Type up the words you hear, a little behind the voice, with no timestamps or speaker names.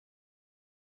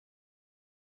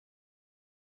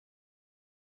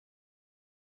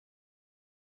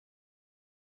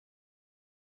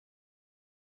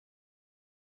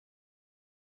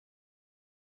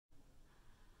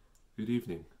Good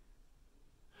evening.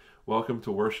 Welcome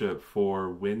to worship for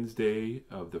Wednesday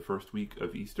of the first week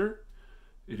of Easter.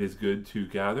 It is good to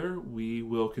gather. We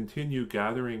will continue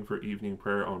gathering for evening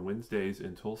prayer on Wednesdays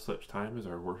until such time as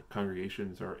our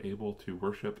congregations are able to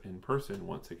worship in person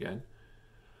once again.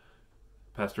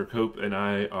 Pastor Cope and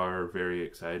I are very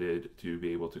excited to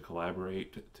be able to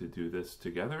collaborate to do this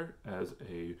together as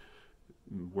a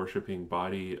worshiping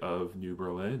body of New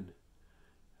Berlin.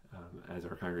 As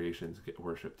our congregations get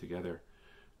worship together.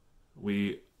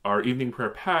 Our evening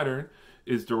prayer pattern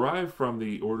is derived from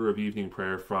the order of evening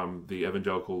prayer from the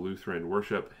Evangelical Lutheran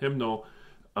worship hymnal.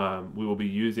 We will be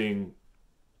using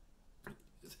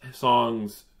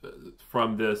songs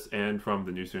from this and from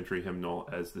the New Century hymnal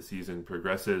as the season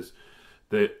progresses.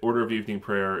 The order of evening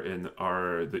prayer in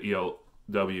the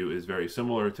ELW is very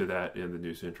similar to that in the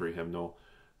New Century hymnal.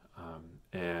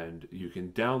 And you can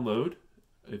download,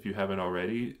 if you haven't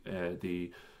already,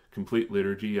 the complete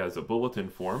liturgy as a bulletin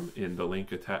form in the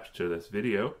link attached to this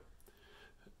video.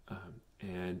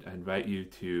 And I invite you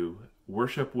to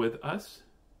worship with us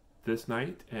this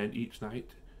night and each night.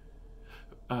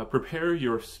 Prepare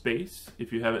your space,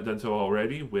 if you haven't done so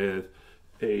already, with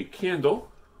a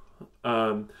candle.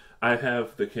 I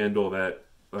have the candle that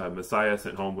Messiah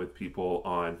sent home with people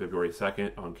on February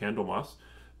 2nd on Candlemas.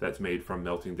 That's made from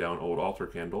melting down old altar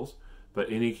candles. But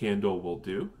any candle will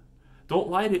do. Don't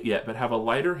light it yet, but have a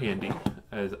lighter handy,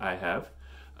 as I have,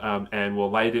 and we'll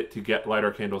light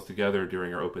our candles together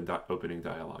during our opening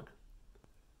dialogue.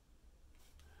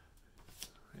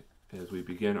 As we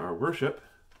begin our worship,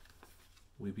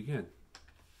 we begin.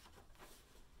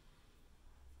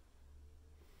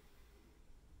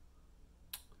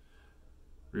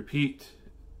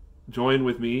 Join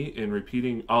with me in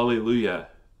repeating Alleluia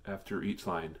after each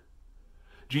line.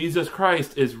 Jesus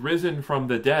Christ is risen from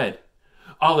the dead.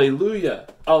 Alleluia,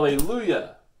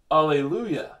 alleluia,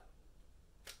 alleluia.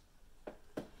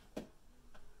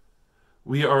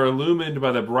 We are illumined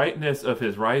by the brightness of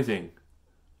his rising.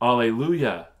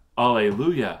 Alleluia,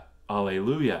 alleluia,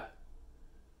 alleluia.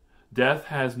 Death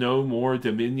has no more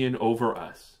dominion over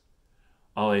us.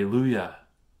 Alleluia,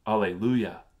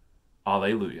 alleluia,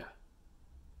 alleluia.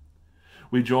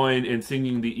 We join in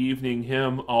singing the evening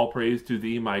hymn, All Praise to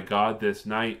Thee, My God, this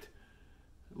night,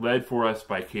 led for us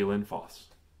by Kaylin Foss.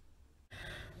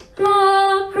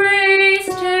 All praise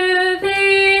to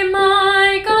Thee,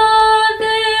 my God,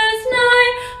 this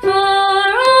night, for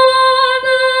all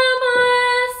the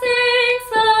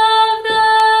blessings of the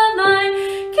light.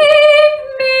 Keep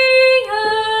me,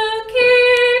 oh,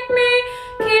 keep me,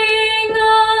 King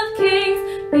of Kings,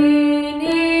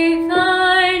 beneath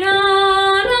Thine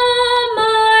almighty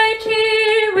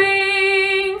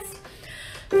wings.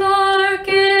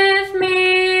 Forgive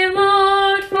me,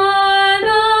 Lord, for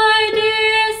Thy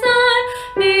dear Son,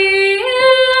 the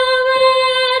ill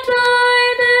that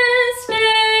I this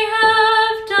day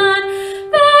have done,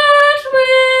 that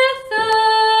with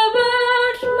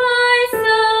about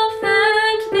myself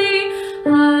and Thee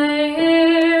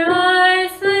ere I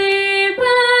sleep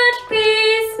at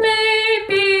peace may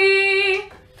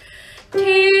be.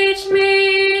 Teach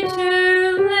me to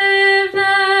live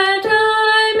that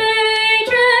I may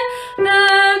dread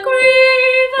the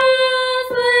grave as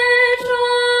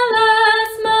little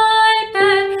as my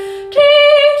bed.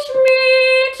 Teach me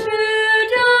to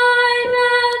die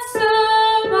that so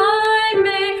I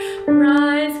may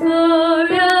rise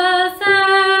glorious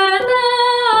at the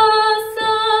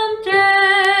awesome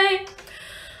day.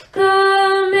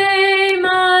 Oh, may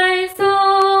my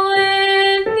soul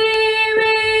in Thee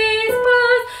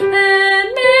repose, and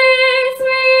may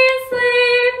sweet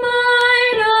sleep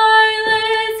mine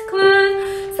eyelids close.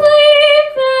 Sleep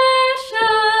that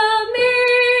shall me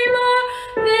more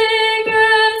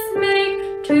vigorous make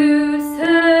to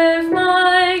serve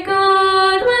my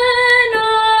God when I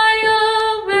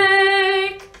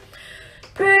awake.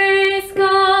 Praise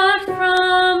God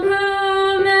from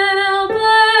whom all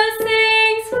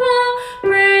blessings flow.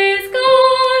 Praise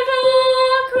God,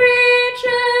 all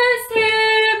creatures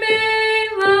here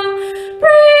below.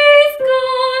 Praise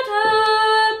God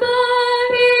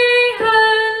above, ye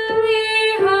heavenly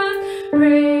hosts.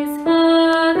 Praise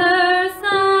Father,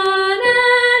 Son,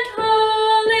 and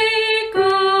Holy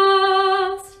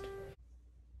Ghost.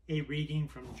 A reading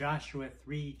from Joshua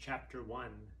 3, chapter 1.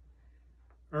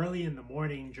 Early in the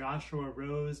morning Joshua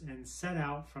rose and set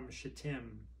out from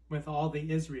Shittim with all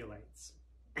the Israelites,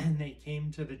 and they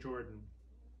came to the Jordan.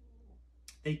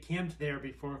 They camped there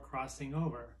before crossing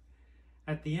over.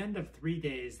 At the end of 3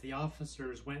 days the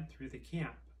officers went through the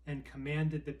camp and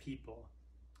commanded the people,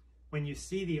 "When you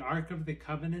see the ark of the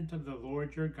covenant of the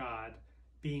Lord your God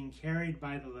being carried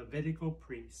by the Levitical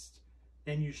priest,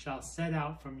 Then you shall set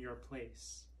out from your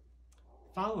place.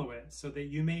 Follow it, so that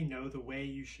you may know the way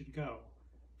you should go,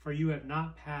 for you have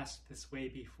not passed this way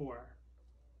before.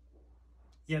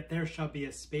 Yet there shall be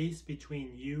a space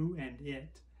between you and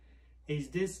it, a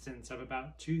distance of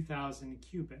about 2,000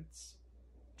 cubits.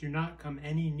 Do not come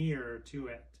any nearer to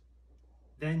it.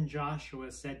 Then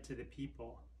Joshua said to the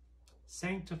people,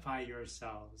 Sanctify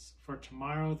yourselves, for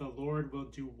tomorrow the Lord will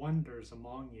do wonders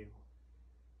among you.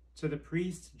 To the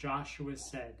priest Joshua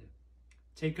said,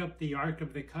 Take up the ark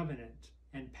of the covenant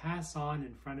and pass on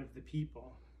in front of the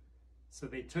people. So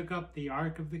they took up the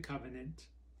ark of the covenant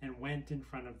and went in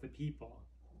front of the people.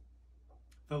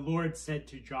 The Lord said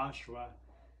to Joshua,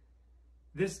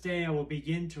 This day I will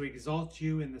begin to exalt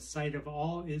you in the sight of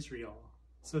all Israel,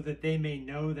 so that they may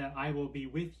know that I will be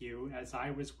with you as I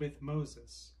was with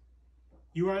Moses.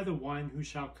 You are the one who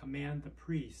shall command the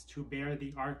priest who bear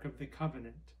the ark of the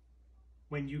covenant.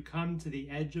 When you come to the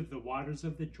edge of the waters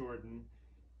of the Jordan,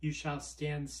 you shall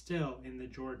stand still in the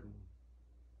Jordan.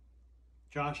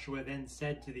 Joshua then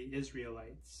said to the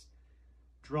Israelites,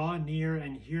 Draw near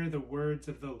and hear the words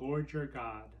of the Lord your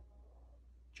God.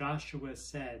 Joshua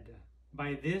said,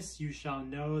 By this you shall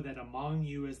know that among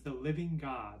you is the living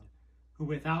God, who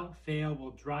without fail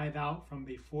will drive out from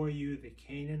before you the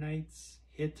Canaanites,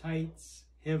 Hittites,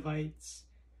 Hivites,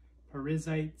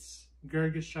 Perizzites,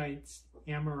 Girgashites,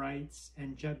 Amorites,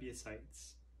 and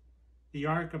Jebusites. The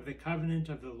ark of the covenant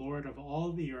of the Lord of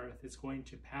all the earth is going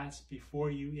to pass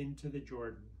before you into the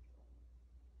Jordan.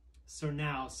 So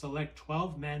now select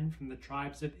 12 men from the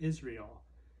tribes of Israel,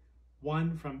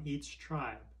 one from each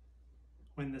tribe.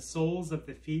 When the soles of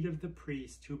the feet of the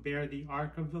priest who bear the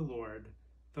ark of the Lord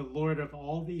of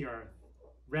all the earth,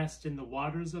 rest in the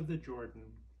waters of the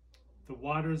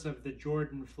waters of the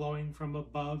Jordan flowing from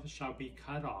above shall be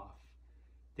cut off.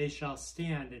 They shall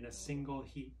stand in a single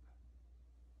heap.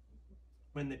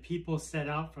 When the people set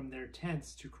out from their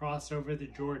tents to cross over the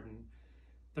Jordan,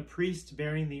 the priests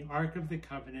bearing the ark of the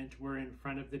covenant were in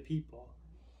front of the people.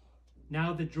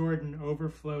 Now the Jordan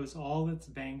overflows all its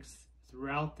banks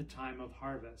throughout the time of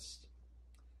harvest.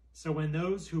 So when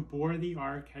those who bore the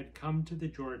ark had come to the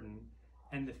Jordan,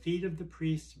 and the feet of the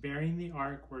priests bearing the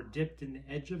ark were dipped in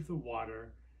the edge of the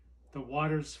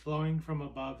waters flowing from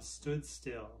above stood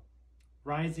still,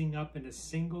 rising up in a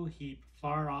single heap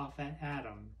far off at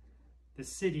Adam, the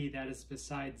city that is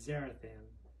beside Zarethan,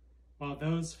 while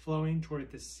those flowing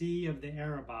toward the sea of the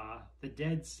Arabah, the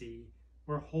Dead Sea,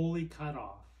 were wholly cut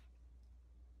off.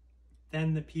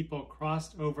 Then the people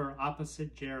crossed over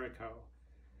opposite Jericho.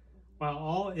 While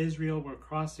all Israel were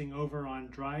crossing over on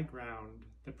dry ground,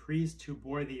 the priest who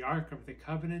bore the ark of the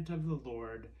covenant of the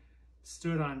Lord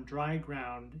stood on dry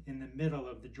ground in the middle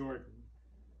of the Jordan,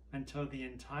 until the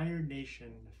entire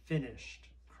nation finished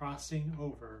crossing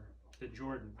over the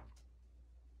Jordan.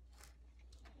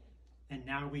 And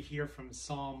now we hear from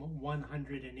Psalm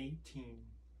 118.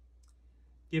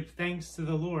 Give thanks to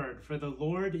the Lord, for the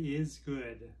Lord is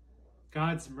good.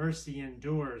 God's mercy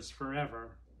endures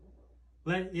forever.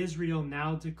 Let Israel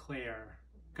now declare,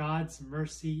 God's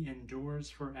mercy endures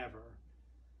forever.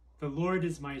 The Lord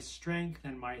is my strength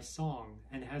and my song,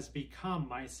 and has become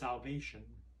my salvation.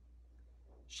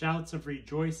 Shouts of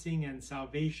rejoicing and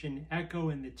salvation echo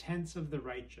in the tents of the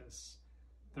righteous.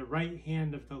 The right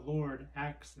hand of the Lord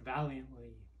acts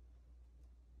valiantly.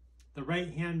 The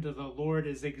right hand of the Lord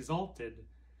is exalted.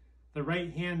 The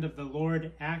right hand of the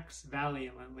Lord acts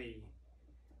valiantly.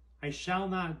 I shall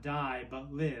not die,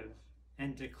 but live,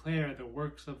 and declare the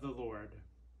works of the Lord.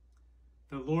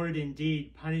 The Lord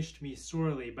indeed punished me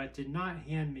sorely, but did not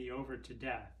hand me over to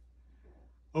death.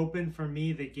 Open for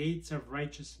me the gates of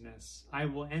righteousness. I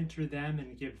will enter them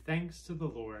and give thanks to the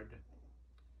Lord.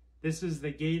 This is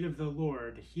the gate of the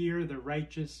Lord. Here the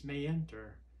righteous may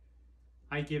enter.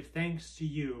 I give thanks to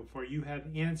you, for you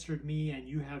have answered me, and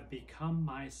you have become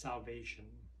my salvation.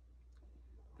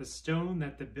 The stone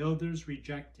that the builders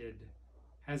rejected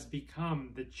has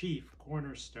become the chief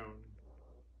cornerstone.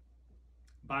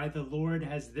 By the Lord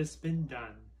has this been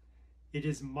done. It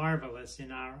is marvelous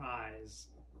in our eyes.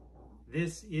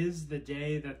 This is the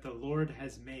day that the Lord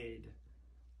has made.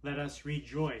 Let us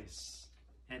rejoice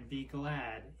and be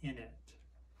glad in it.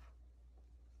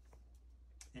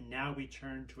 And now we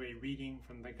turn to a reading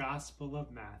from the Gospel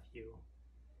of Matthew.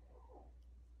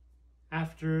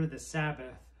 After the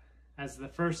Sabbath, as the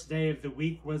first day of the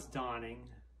week was dawning,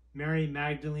 Mary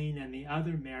Magdalene and the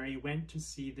other Mary went to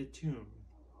see the tomb.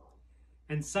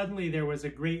 And suddenly there was a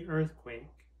great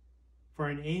earthquake, for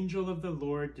an angel of the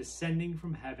Lord descending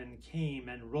from heaven came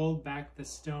and rolled back the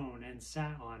stone and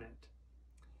sat on it.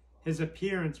 His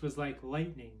appearance was like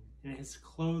lightning, and his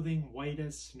clothing white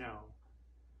as snow.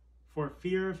 For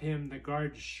fear of him the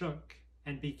guards shook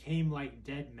and became like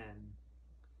dead men.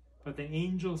 But the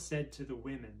angel said to the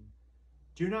women,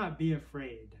 "Do not be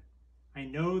afraid. I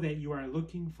know that you are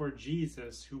looking for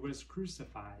Jesus who was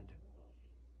crucified.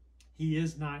 He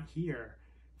is not here,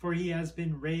 for he has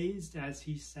been raised as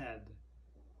he said.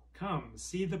 Come,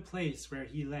 see the place where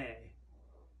he lay.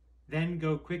 Then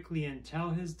go quickly and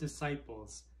tell his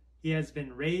disciples, he has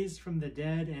been raised from the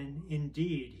dead, and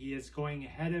indeed he is going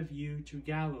ahead of you to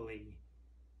Galilee.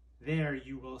 There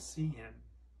you will see him.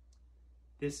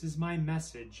 This is my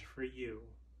message for you."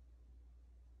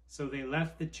 So they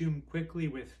left the tomb quickly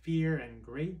with fear and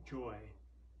great joy,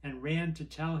 and ran to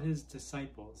tell his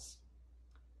disciples.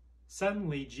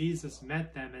 Suddenly Jesus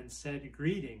met them and said,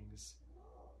 "Greetings."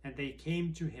 And they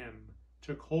came to him,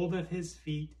 took hold of his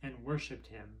feet, and worshipped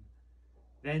him.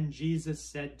 Then Jesus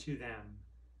said to them,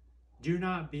 "Do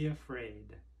not be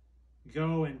afraid.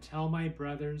 Go and tell my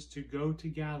brothers to go to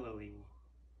Galilee.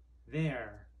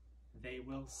 There they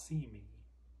will see me."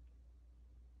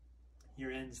 Here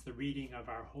ends the reading of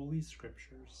our Holy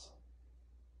Scriptures.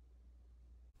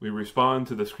 We respond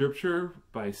to the Scripture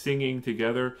by singing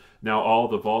together, "Now All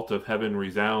the Vault of Heaven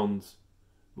Resounds,"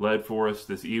 led for us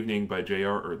this evening by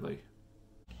J.R. Eardley.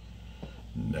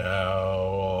 Now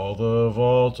all the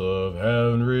vault of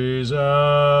heaven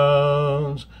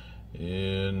resounds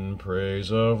in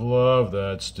praise of love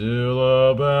that still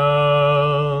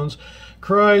abounds.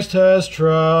 Christ has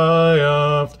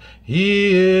triumphed,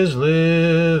 he is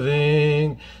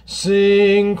living.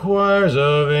 Sing choirs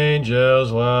of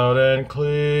angels loud and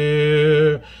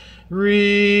clear.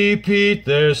 Repeat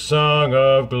their song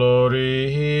of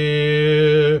glory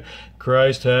here.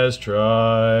 Christ has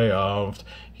triumphed,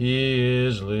 he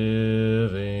is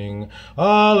living.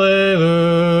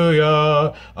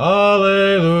 Alleluia,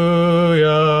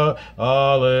 alleluia,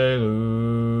 alleluia.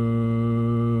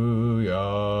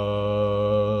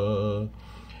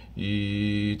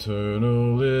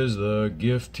 Eternal is the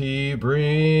gift he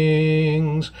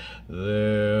brings,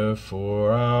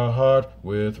 therefore our heart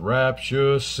with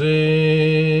rapture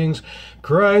sings.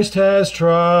 Christ has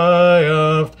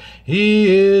triumphed,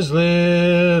 he is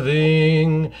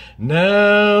living,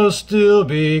 now still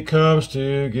becomes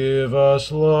to give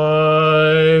us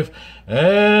life,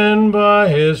 and by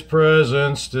his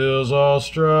presence stills all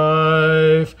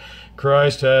strife.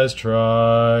 Christ has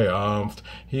triumphed,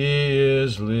 he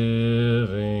is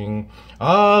living.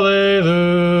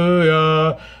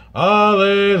 Alleluia,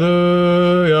 alleluia,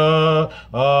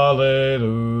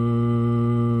 alleluia.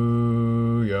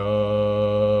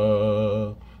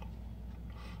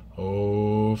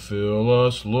 Oh, fill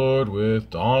us, Lord, with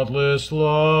dauntless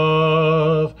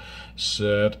love.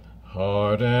 Set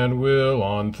heart and will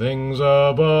on things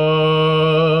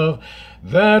above,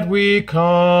 that we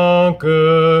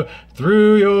conquer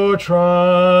through your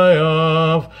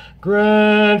triumph.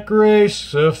 Grant grace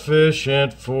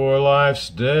sufficient for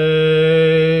life's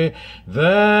day,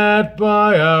 that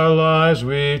by our lives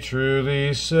we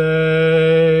truly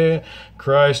say,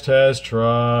 Christ has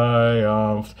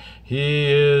triumphed,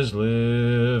 he is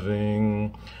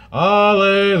living.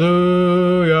 Alleluia,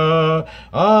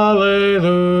 alleluia,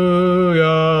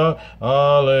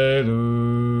 alleluia.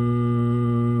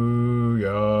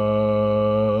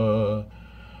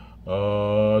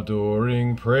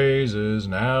 Adoring praises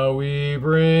now we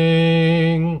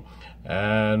bring,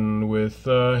 and with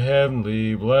the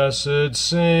heavenly blessed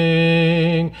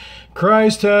sing,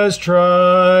 Christ has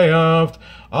triumphed,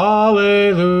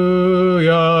 alleluia.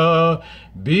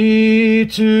 Be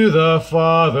to the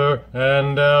Father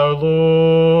and our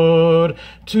Lord,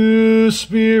 to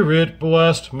Spirit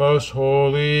blessed most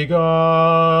holy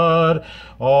God,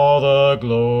 all the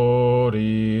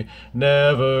glory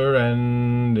never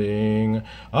ending.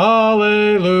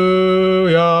 Alleluia,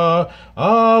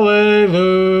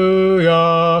 alleluia,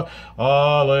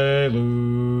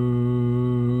 alleluia.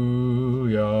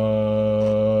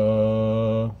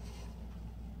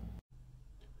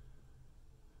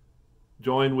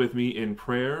 Join with me in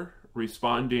prayer,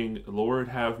 responding, "Lord,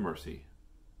 have mercy."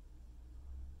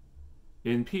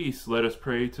 In peace, let us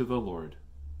pray to the Lord.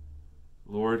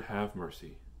 Lord, have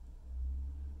mercy.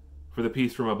 For the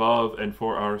peace from above and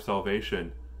for our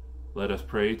salvation, let us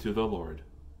pray to the Lord.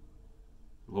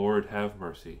 Lord, have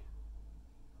mercy.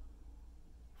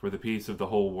 For the peace of the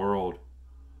whole world,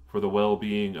 for the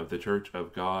well-being of the Church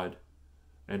of God,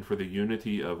 and for the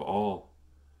unity of all,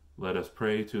 let us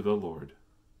pray to the Lord.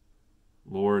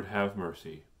 Lord, have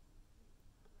mercy.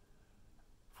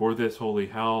 For this holy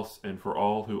house and for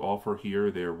all who offer here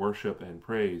their worship and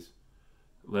praise,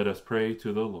 let us pray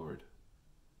to the Lord.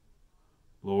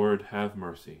 Lord, have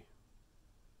mercy.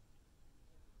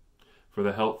 For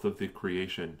the health of the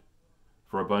creation,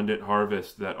 for abundant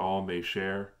harvest that all may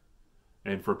share,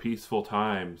 and for peaceful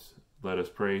times, let us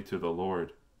pray to the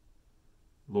Lord.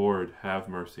 Lord, have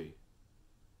mercy.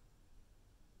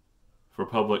 For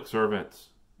public servants,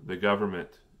 the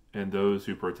government, and those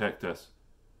who protect us,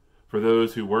 for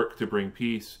those who work to bring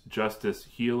peace, justice,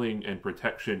 healing, and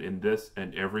protection in this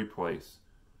and every place,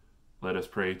 let us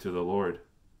pray to the Lord.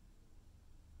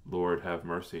 Lord, have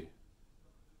mercy.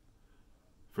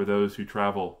 For those who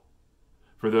travel,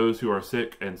 for those who are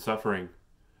sick and suffering,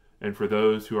 and for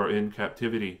those who are in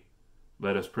captivity,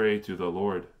 let us pray to the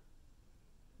Lord.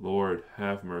 Lord,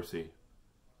 have mercy.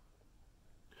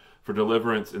 For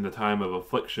deliverance in the time of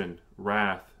affliction,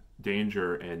 wrath,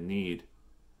 danger, and need,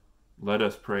 let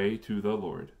us pray to the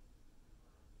Lord.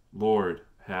 Lord,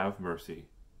 have mercy.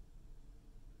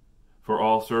 For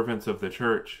all servants of the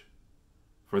Church,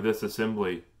 for this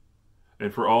assembly,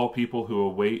 and for all people who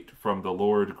await from the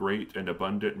Lord great and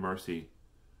abundant mercy,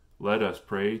 let us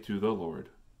pray to the Lord.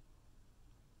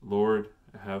 Lord,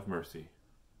 have mercy.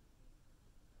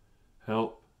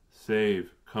 Help,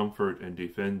 save, comfort, and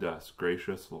defend us,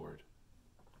 gracious Lord.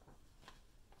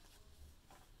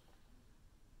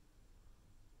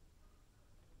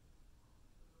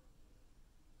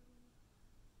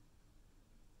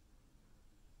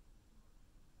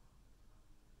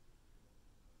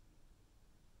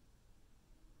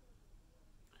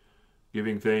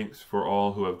 Giving thanks for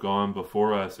all who have gone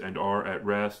before us and are at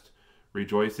rest,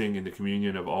 rejoicing in the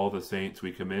communion of all the saints,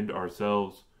 we commend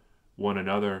ourselves, one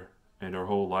another, and our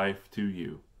whole life to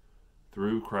you,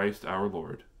 through Christ our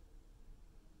Lord.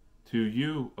 To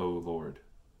you, O Lord.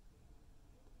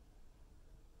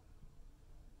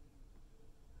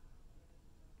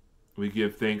 We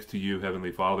give thanks to you,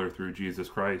 Heavenly Father, through Jesus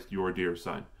Christ, your dear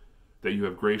Son, that you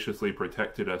have graciously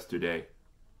protected us today.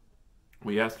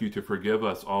 We ask you to forgive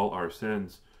us all our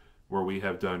sins where we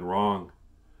have done wrong,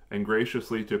 and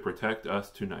graciously to protect us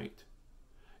tonight.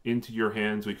 Into your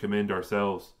hands we commend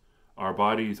ourselves, our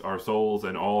bodies, our souls,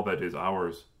 and all that is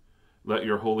ours. Let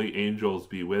your holy angels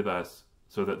be with us,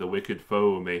 so that the wicked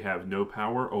foe may have no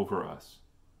power over us.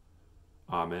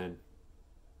 Amen.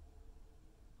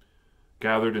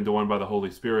 Gathered into one by the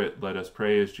Holy Spirit, let us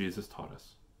pray as Jesus taught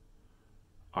us.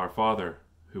 Our Father,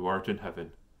 who art in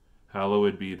heaven,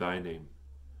 hallowed be thy name.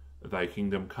 Thy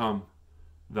kingdom come,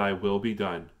 thy will be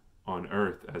done, on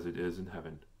earth as it is in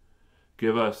heaven.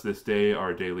 Give us this day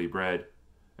our daily bread,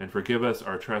 and forgive us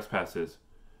our trespasses,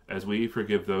 as we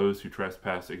forgive those who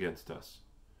trespass against us.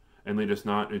 And lead us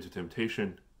not into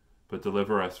temptation, but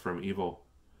deliver us from evil.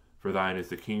 For thine is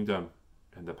the kingdom,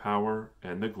 and the power,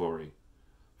 and the glory,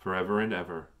 forever and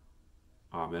ever.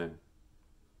 Amen.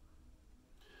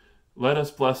 Let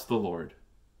us bless the Lord.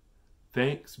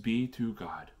 Thanks be to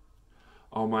God.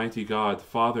 Almighty God,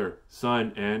 Father,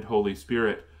 Son, and Holy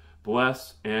Spirit,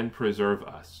 bless and preserve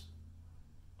us.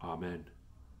 Amen.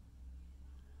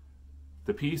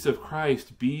 The peace of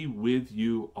Christ be with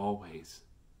you always.